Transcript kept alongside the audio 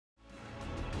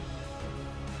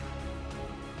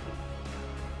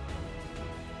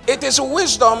It is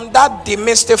wisdom that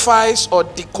demystifies or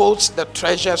decodes the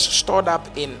treasures stored up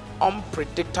in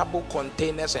unpredictable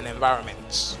containers and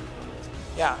environments.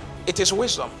 Yeah, it is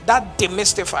wisdom that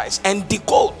demystifies and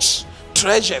decodes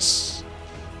treasures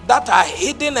that are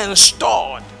hidden and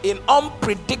stored in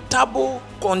unpredictable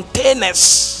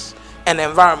containers and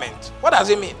environments. What does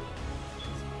it mean?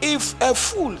 If a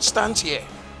fool stands here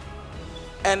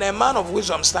and a man of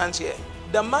wisdom stands here,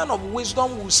 the man of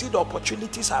wisdom will see the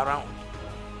opportunities around.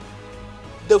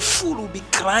 The fool will be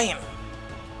crying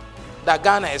that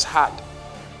Ghana is hard.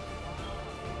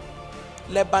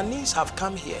 Lebanese have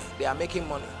come here, they are making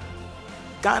money.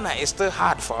 Ghana is still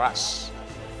hard for us.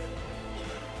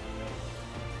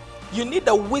 You need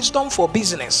the wisdom for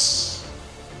business.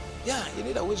 Yeah, you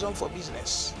need a wisdom for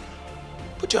business.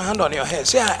 Put your hand on your head.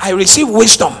 Say, I receive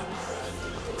wisdom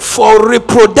for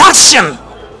reproduction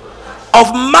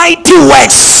of mighty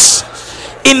works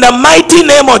in the mighty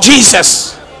name of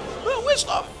Jesus.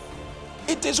 Wisdom.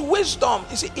 It is wisdom.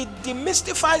 You see, it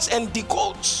demystifies and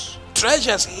decodes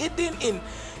treasures hidden in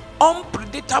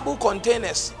unpredictable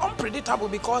containers. Unpredictable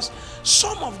because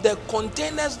some of the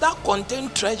containers that contain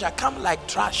treasure come like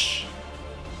trash.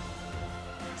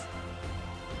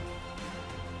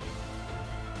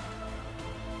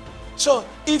 So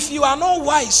if you are not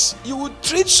wise, you would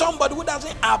treat somebody who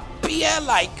doesn't appear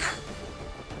like.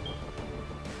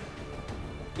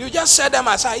 You just set them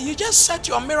aside. You just set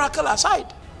your miracle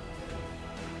aside.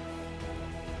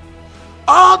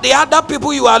 All the other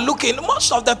people you are looking,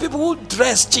 most of the people who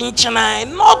dress chinchina,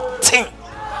 nothing.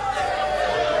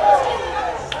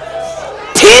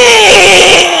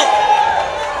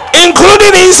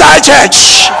 Including inside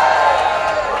church.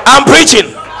 I'm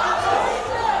preaching.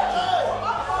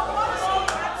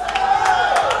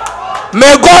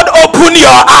 May God open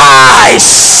your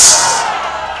eyes.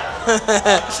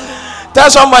 Tell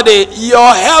somebody,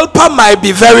 your helper might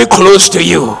be very close to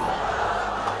you.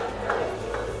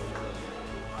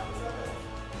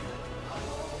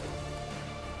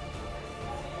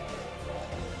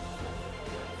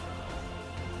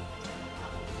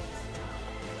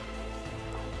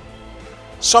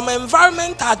 Some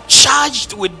environments are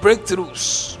charged with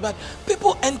breakthroughs, but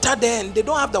people enter there and they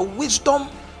don't have the wisdom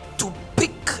to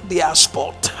pick their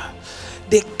spot.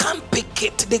 They can't pick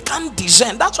it. They can't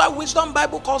discern. That's why wisdom,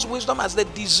 Bible calls wisdom as the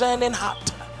discerning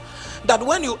heart. That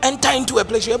when you enter into a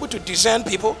place, you're able to discern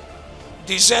people,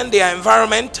 discern their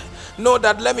environment. Know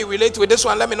that let me relate with this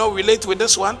one, let me not relate with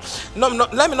this one. No,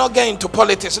 let me not get into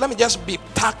politics. Let me just be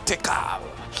tactical.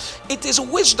 It is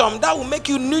wisdom that will make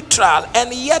you neutral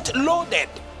and yet loaded.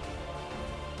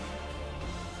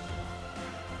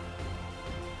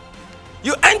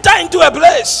 You enter into a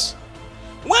place.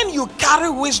 When you carry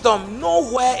wisdom,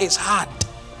 nowhere is hard.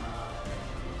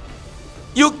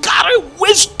 You carry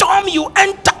wisdom, you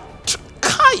enter.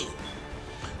 Kai.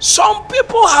 Some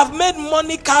people have made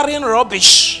money carrying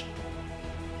rubbish.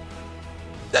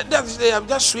 They are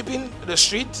just sweeping the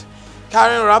street,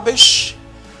 carrying rubbish.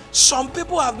 Some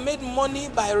people have made money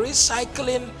by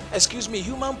recycling,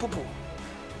 human poo-poo.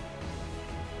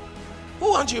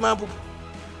 Who wants human poo-poo?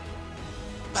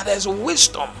 But there's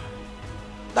wisdom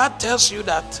that tells you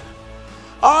that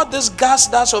all this gas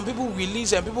that some people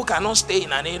release and people cannot stay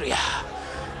in an area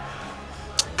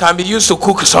can be used to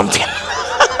cook something.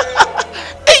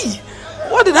 Hey,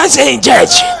 what did I say in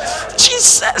church?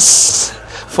 Jesus,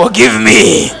 forgive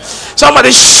me.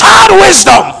 Somebody shout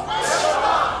wisdom.